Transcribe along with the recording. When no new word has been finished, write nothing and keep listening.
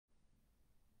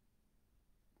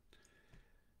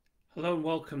Hello and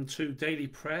welcome to Daily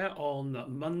Prayer on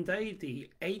Monday, the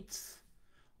 8th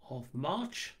of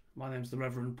March. My name is the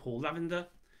Reverend Paul Lavender.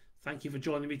 Thank you for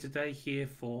joining me today here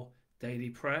for Daily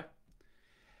Prayer.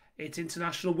 It's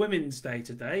International Women's Day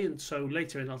today, and so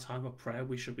later in our time of prayer,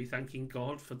 we should be thanking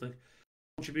God for the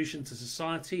contribution to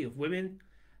society of women,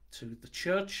 to the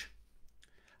church,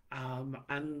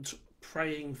 and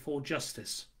praying for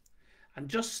justice. And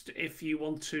just if you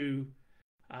want to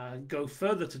go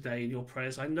further today in your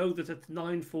prayers, I know that at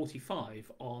 9:45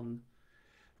 on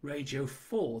Radio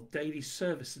 4, daily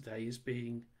service today is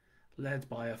being led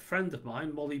by a friend of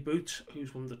mine, Molly Boot,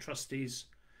 who's one of the trustees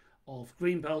of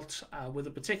Greenbelt, with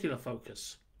a particular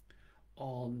focus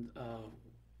on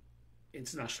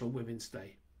International Women's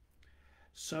Day.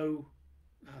 So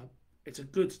it's a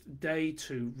good day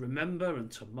to remember and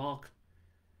to mark,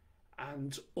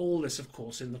 and all this, of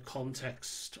course, in the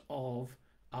context of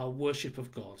our worship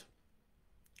of God.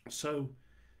 So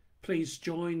please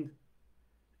join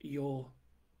your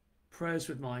prayers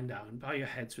with mine now and bow your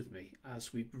heads with me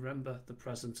as we remember the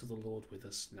presence of the Lord with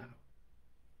us now.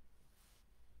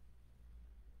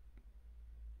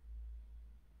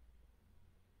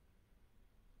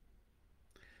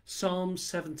 Psalm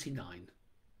 79.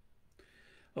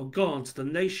 O God, the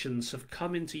nations have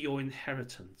come into your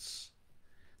inheritance.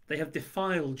 They have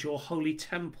defiled your holy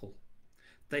temple.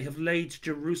 They have laid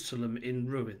Jerusalem in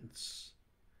ruins.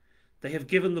 They have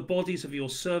given the bodies of your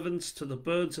servants to the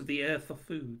birds of the air for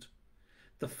food,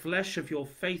 the flesh of your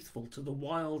faithful to the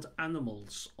wild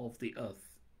animals of the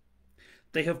earth.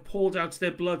 They have poured out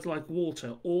their blood like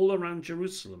water all around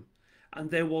Jerusalem,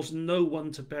 and there was no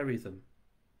one to bury them.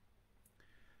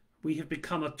 We have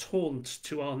become a taunt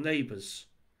to our neighbours,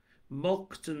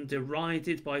 mocked and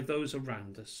derided by those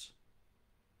around us.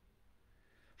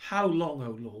 How long,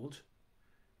 O Lord?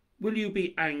 Will you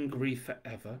be angry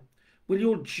forever? Will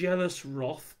your jealous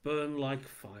wrath burn like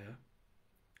fire?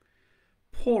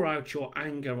 Pour out your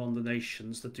anger on the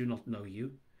nations that do not know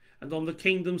you, and on the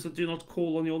kingdoms that do not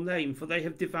call on your name, for they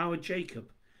have devoured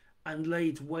Jacob and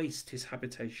laid waste his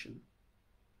habitation.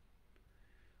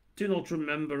 Do not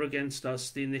remember against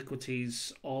us the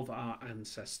iniquities of our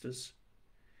ancestors.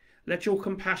 Let your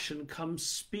compassion come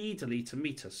speedily to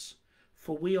meet us,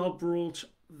 for we are brought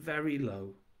very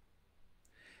low.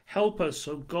 Help us,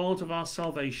 O God of our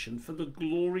salvation, for the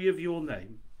glory of your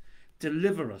name.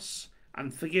 Deliver us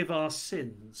and forgive our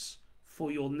sins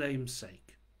for your name's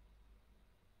sake.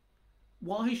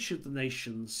 Why should the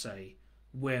nations say,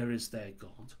 where is their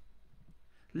God?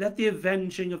 Let the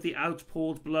avenging of the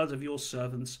outpoured blood of your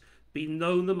servants be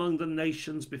known among the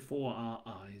nations before our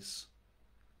eyes.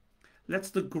 Let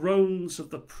the groans of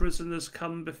the prisoners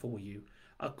come before you,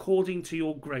 according to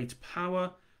your great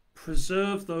power.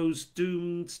 Preserve those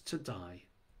doomed to die.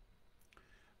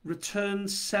 Return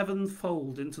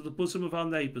sevenfold into the bosom of our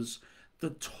neighbours the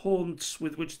taunts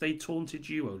with which they taunted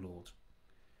you, O Lord.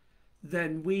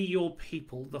 Then we, your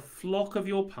people, the flock of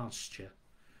your pasture,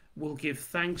 will give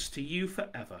thanks to you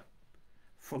forever.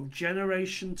 From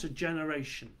generation to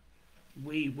generation,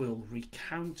 we will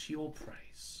recount your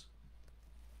praise.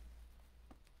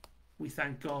 We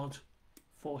thank God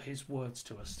for his words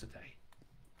to us today.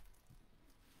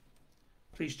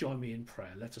 Please join me in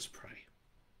prayer. Let us pray.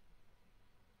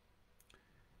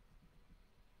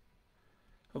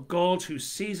 O God, who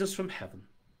sees us from heaven,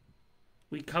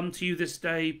 we come to you this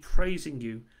day praising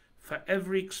you for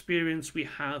every experience we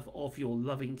have of your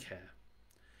loving care.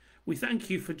 We thank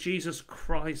you for Jesus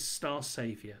Christ, our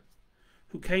Saviour,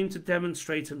 who came to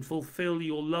demonstrate and fulfill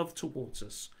your love towards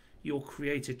us, your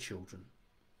created children.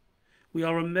 We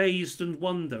are amazed and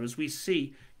wonder as we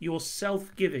see your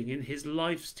self-giving in his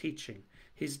life's teaching,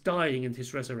 his dying and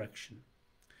his resurrection.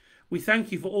 We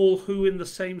thank you for all who, in the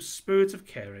same spirit of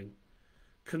caring,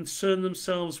 concern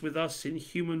themselves with us in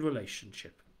human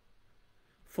relationship,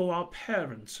 for our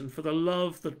parents and for the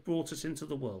love that brought us into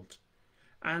the world,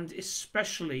 and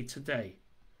especially today,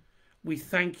 we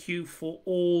thank you for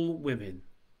all women.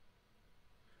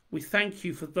 We thank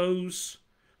you for those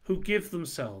who give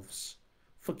themselves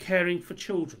for caring for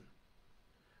children,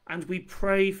 and we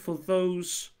pray for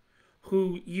those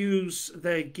who use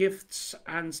their gifts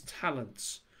and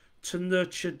talents to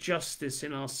nurture justice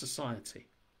in our society,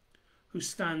 who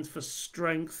stand for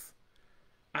strength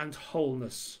and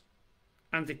wholeness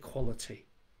and equality.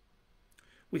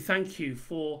 We thank you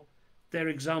for their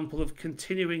example of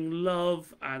continuing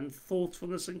love and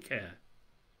thoughtfulness and care,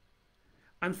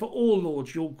 and for all,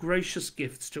 Lord, your gracious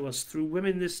gifts to us through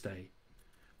women this day.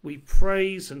 We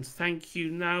praise and thank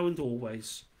you now and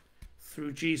always,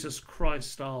 through Jesus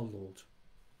Christ our Lord.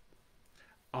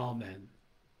 Amen.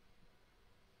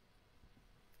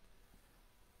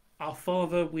 Our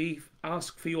Father, we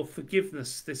ask for your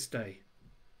forgiveness this day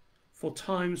for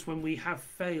times when we have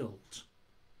failed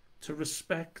to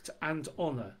respect and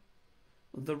honour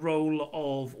the role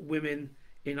of women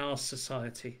in our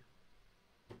society.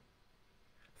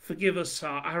 Forgive us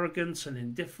our arrogance and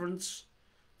indifference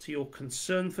to your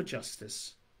concern for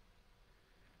justice.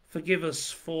 Forgive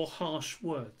us for harsh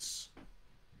words,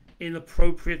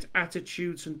 inappropriate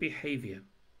attitudes and behaviour,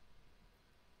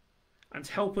 and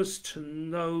help us to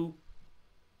know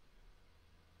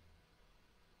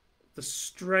the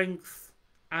strength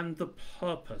and the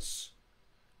purpose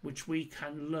which we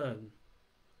can learn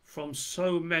from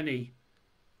so many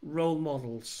role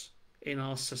models in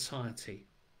our society.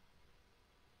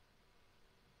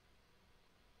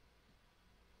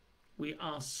 We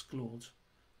ask, Lord,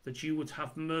 that you would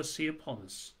have mercy upon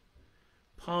us,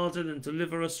 pardon and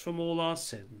deliver us from all our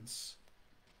sins.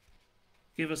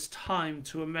 Give us time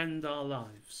to amend our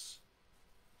lives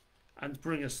and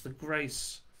bring us the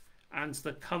grace and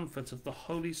the comfort of the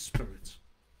Holy Spirit.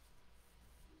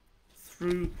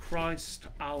 Through Christ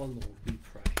our Lord we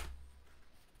pray.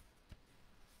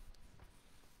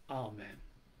 Amen.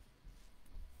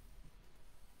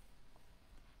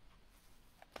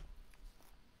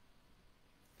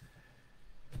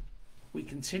 We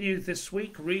continue this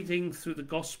week reading through the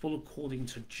Gospel according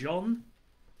to John.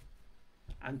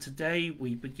 And today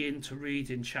we begin to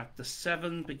read in chapter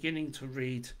 7, beginning to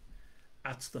read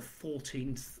at the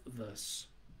 14th verse.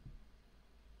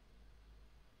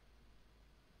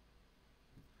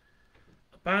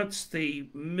 About the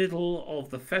middle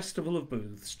of the festival of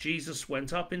booths, Jesus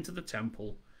went up into the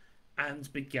temple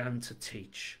and began to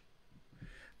teach.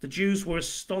 The Jews were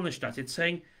astonished at it,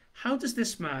 saying, "How does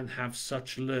this man have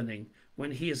such learning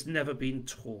when he has never been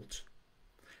taught?"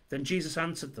 Then Jesus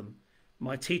answered them,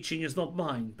 "My teaching is not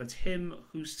mine, but him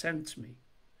who sent me.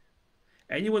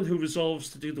 Anyone who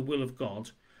resolves to do the will of God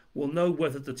will know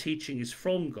whether the teaching is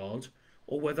from God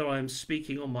or whether I am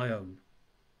speaking on my own.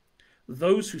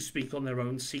 Those who speak on their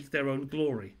own seek their own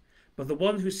glory, but the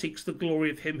one who seeks the glory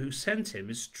of him who sent him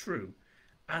is true,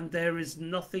 and there is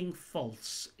nothing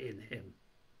false in him.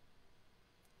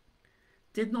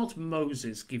 Did not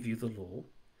Moses give you the law?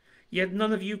 Yet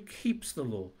none of you keeps the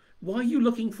law. Why are you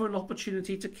looking for an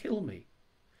opportunity to kill me?"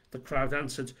 The crowd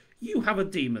answered, "You have a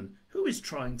demon. Who is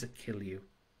trying to kill you?"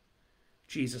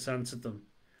 Jesus answered them,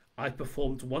 "I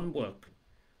performed one work,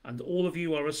 and all of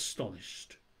you are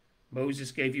astonished.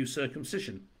 Moses gave you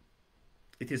circumcision.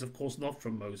 It is of course not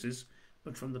from Moses,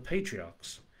 but from the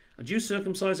patriarchs. And you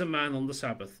circumcise a man on the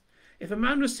Sabbath. If a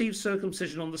man receives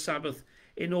circumcision on the Sabbath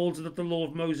in order that the law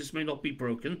of Moses may not be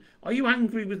broken, are you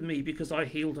angry with me because I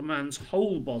healed a man's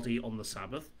whole body on the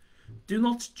Sabbath? Do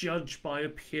not judge by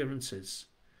appearances,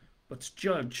 but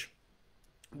judge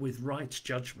with right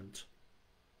judgment."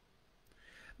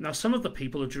 Now some of the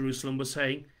people of Jerusalem were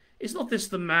saying, "Is not this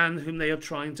the man whom they are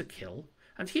trying to kill?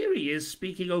 And here he is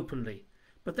speaking openly,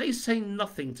 but they say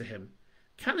nothing to him.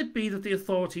 Can it be that the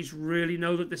authorities really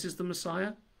know that this is the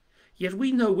Messiah? Yet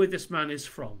we know where this man is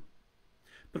from.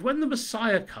 But when the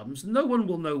Messiah comes, no one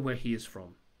will know where he is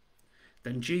from."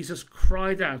 Then Jesus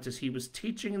cried out as he was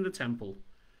teaching in the temple,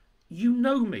 "You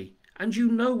know me, and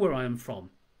you know where I am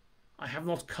from. I have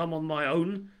not come on my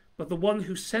own, but the one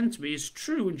who sent me is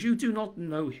true, and you do not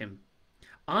know him.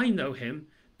 I know him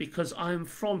because I am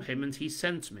from him, and he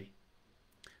sent me."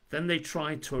 Then they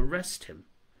tried to arrest him,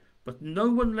 but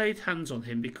no one laid hands on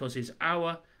him because his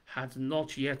hour had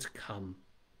not yet come.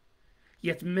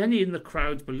 Yet many in the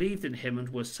crowd believed in him and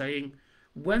were saying,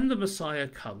 "When the Messiah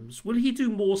comes, will he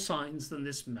do more signs than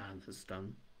this man has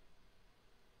done?"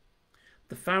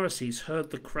 The Pharisees heard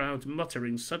the crowd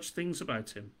muttering such things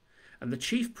about him, and the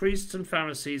chief priests and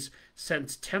Pharisees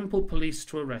sent temple police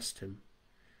to arrest him.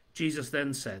 Jesus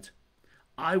then said,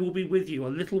 "I will be with you a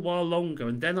little while longer,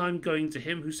 and then I am going to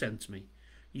him who sent me.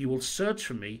 You will search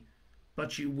for me,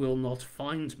 but you will not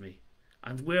find me,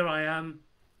 and where I am,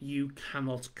 you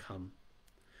cannot come."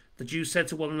 The Jews said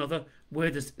to one another, "Where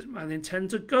does this man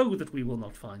intend to go that we will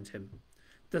not find him?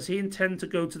 Does he intend to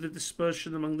go to the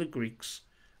dispersion among the Greeks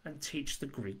and teach the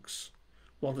Greeks?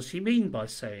 What does he mean by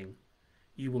saying,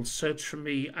 'You will search for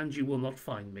me and you will not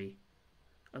find me,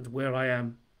 and where I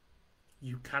am,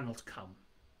 you cannot come'?"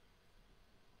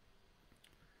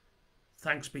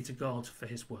 Thanks be to God for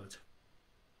his word.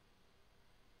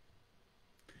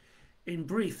 In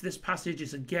brief, this passage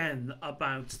is again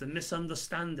about the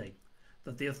misunderstanding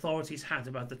that the authorities had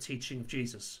about the teaching of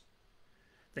Jesus.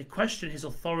 They question his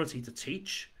authority to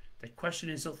teach, they question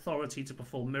his authority to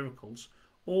perform miracles,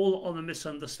 all on a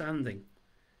misunderstanding.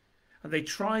 And they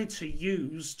try to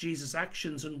use Jesus'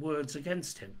 actions and words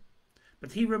against him.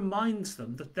 But he reminds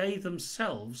them that they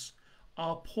themselves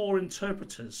are poor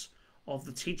interpreters of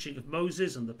the teaching of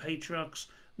Moses and the patriarchs,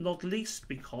 not least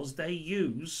because they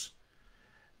use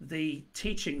the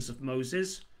teachings of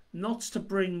Moses not to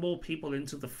bring more people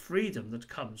into the freedom that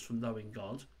comes from knowing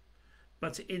God,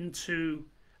 but into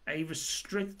a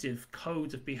restrictive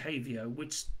code of behavior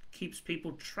which keeps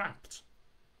people trapped.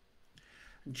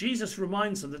 And Jesus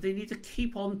reminds them that they need to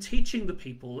keep on teaching the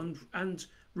people and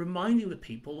reminding the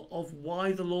people of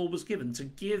why the law was given, to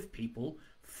give people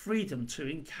freedom to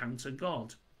encounter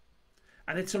God.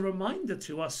 And it's a reminder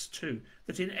to us too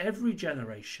that in every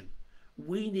generation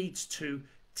we need to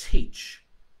teach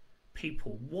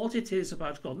people what it is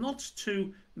about God, not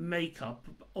to make up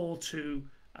or to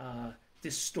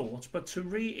distort, but to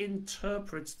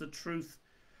reinterpret the truth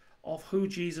of who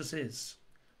Jesus is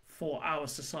for our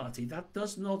society. That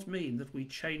does not mean that we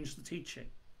change the teaching,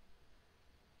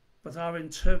 but our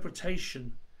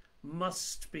interpretation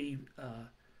must be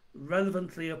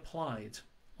relevantly applied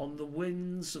on the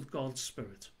winds of God's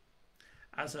Spirit.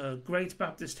 As a great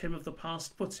Baptist hymn of the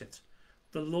past puts it,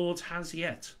 the Lord has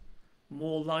yet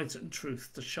more light and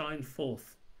truth to shine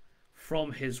forth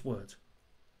from his word.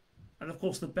 And of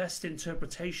course, the best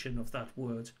interpretation of that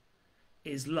word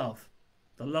is love,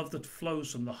 the love that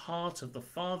flows from the heart of the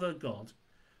Father God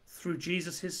through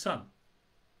Jesus his Son,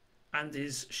 and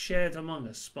is shared among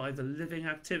us by the living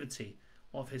activity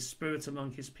of his Spirit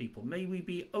among his people. May we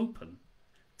be open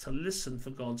to listen for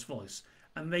God's voice,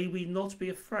 and may we not be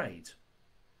afraid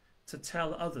to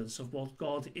tell others of what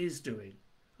God is doing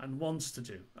and wants to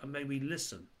do, and may we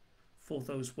listen for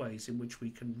those ways in which we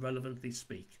can relevantly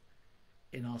speak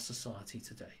in our society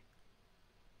today.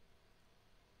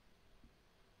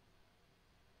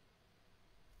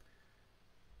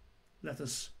 Let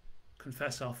us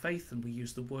confess our faith, and we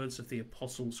use the words of the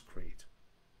Apostles' Creed.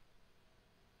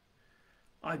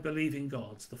 I believe in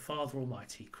God, the Father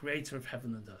Almighty, creator of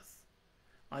heaven and earth.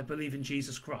 I believe in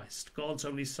Jesus Christ, God's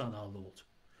only Son, our Lord,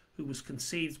 who was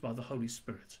conceived by the Holy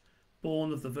Spirit,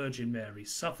 born of the Virgin Mary,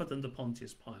 suffered under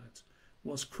Pontius Pilate,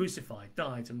 was crucified,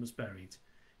 died, and was buried.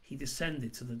 He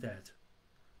descended to the dead.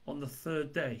 On the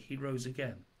third day he rose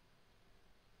again,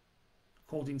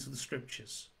 according to the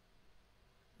Scriptures,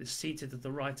 is seated at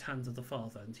the right hand of the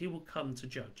Father, and he will come to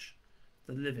judge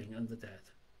the living and the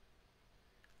dead.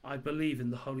 I believe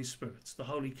in the Holy Spirit, the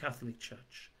Holy Catholic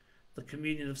Church, the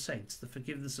communion of saints, the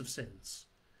forgiveness of sins,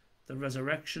 the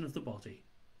resurrection of the body,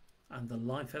 and the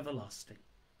life everlasting.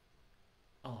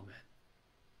 Amen.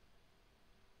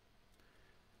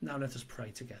 Now let us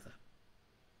pray together.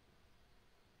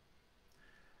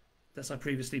 As I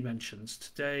previously mentioned,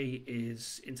 today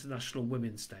is International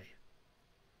Women's Day.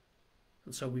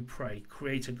 And so we pray,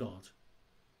 Creator God,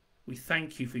 we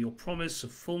thank you for your promise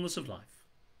of fullness of life.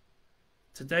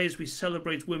 Today, as we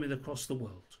celebrate women across the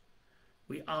world,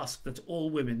 we ask that all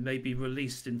women may be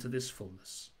released into this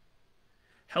fullness.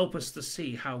 Help us to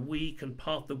see how we can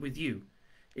partner with you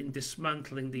in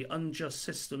dismantling the unjust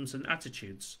systems and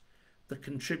attitudes that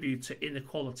contribute to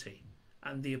inequality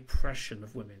and the oppression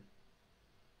of women.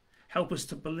 Help us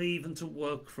to believe and to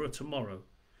work for a tomorrow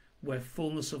where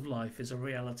fullness of life is a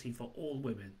reality for all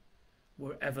women,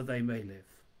 wherever they may live.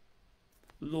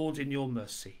 Lord, in your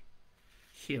mercy,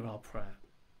 hear our prayer.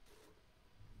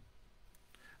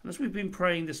 And as we've been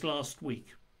praying this last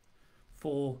week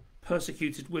for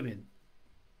persecuted women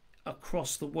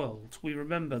across the world, we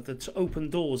remember that Open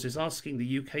Doors is asking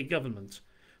the UK government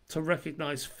to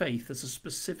recognise faith as a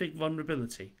specific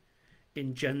vulnerability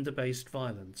in gender-based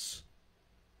violence.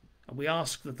 And we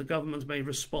ask that the government may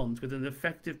respond with an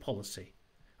effective policy,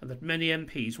 and that many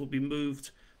MPs will be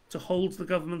moved to hold the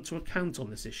government to account on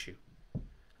this issue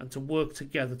and to work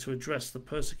together to address the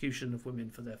persecution of women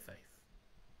for their faith.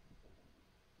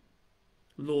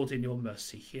 Lord, in your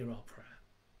mercy, hear our prayer.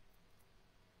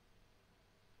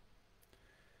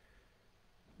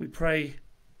 We pray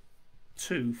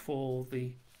too for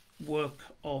the work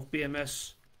of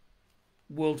BMS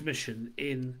World Mission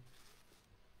in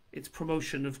its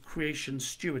promotion of creation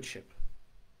stewardship.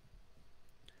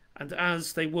 And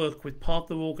as they work with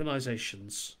partner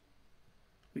organisations,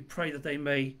 we pray that they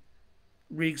may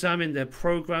re-examine their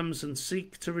programmes and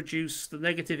seek to reduce the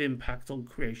negative impact on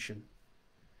creation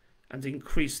and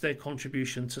increase their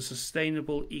contribution to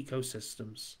sustainable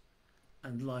ecosystems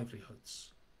and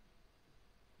livelihoods.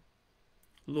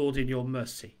 Lord, in your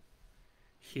mercy,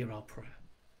 hear our prayer.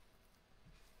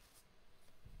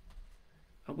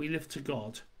 And we lift to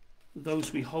God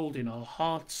those we hold in our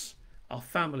hearts, our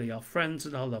family, our friends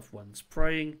and our loved ones,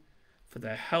 praying for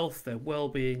their health, their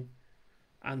well-being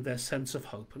and their sense of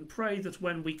hope, and pray that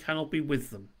when we cannot be with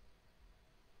them,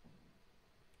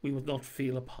 we would not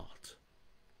feel apart.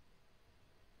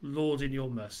 Lord, in your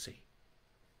mercy,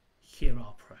 hear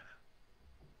our prayer.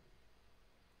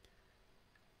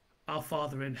 Our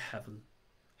Father in heaven,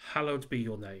 hallowed be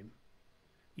your name.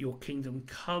 Your kingdom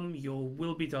come, your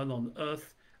will be done on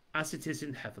earth as it is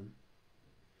in heaven.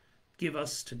 Give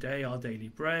us today our daily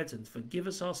bread, and forgive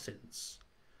us our sins,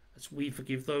 as we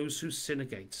forgive those who sin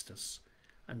against us.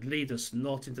 And lead us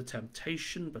not into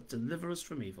temptation, but deliver us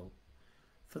from evil.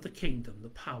 For the kingdom, the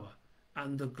power,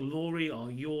 and the glory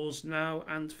are yours now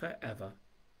and forever.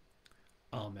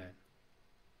 Amen.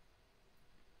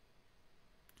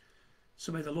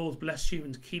 So may the Lord bless you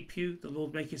and keep you. The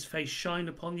Lord make his face shine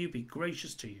upon you, be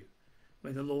gracious to you.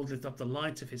 May the Lord lift up the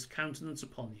light of his countenance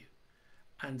upon you,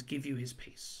 and give you his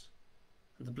peace.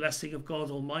 And the blessing of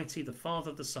God Almighty, the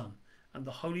Father, the Son, and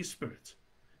the Holy Spirit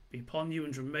be upon you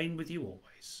and remain with you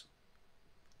always.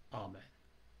 Amen.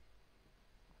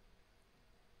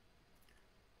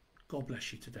 God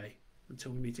bless you today.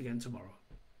 Until we meet again tomorrow.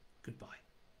 Goodbye.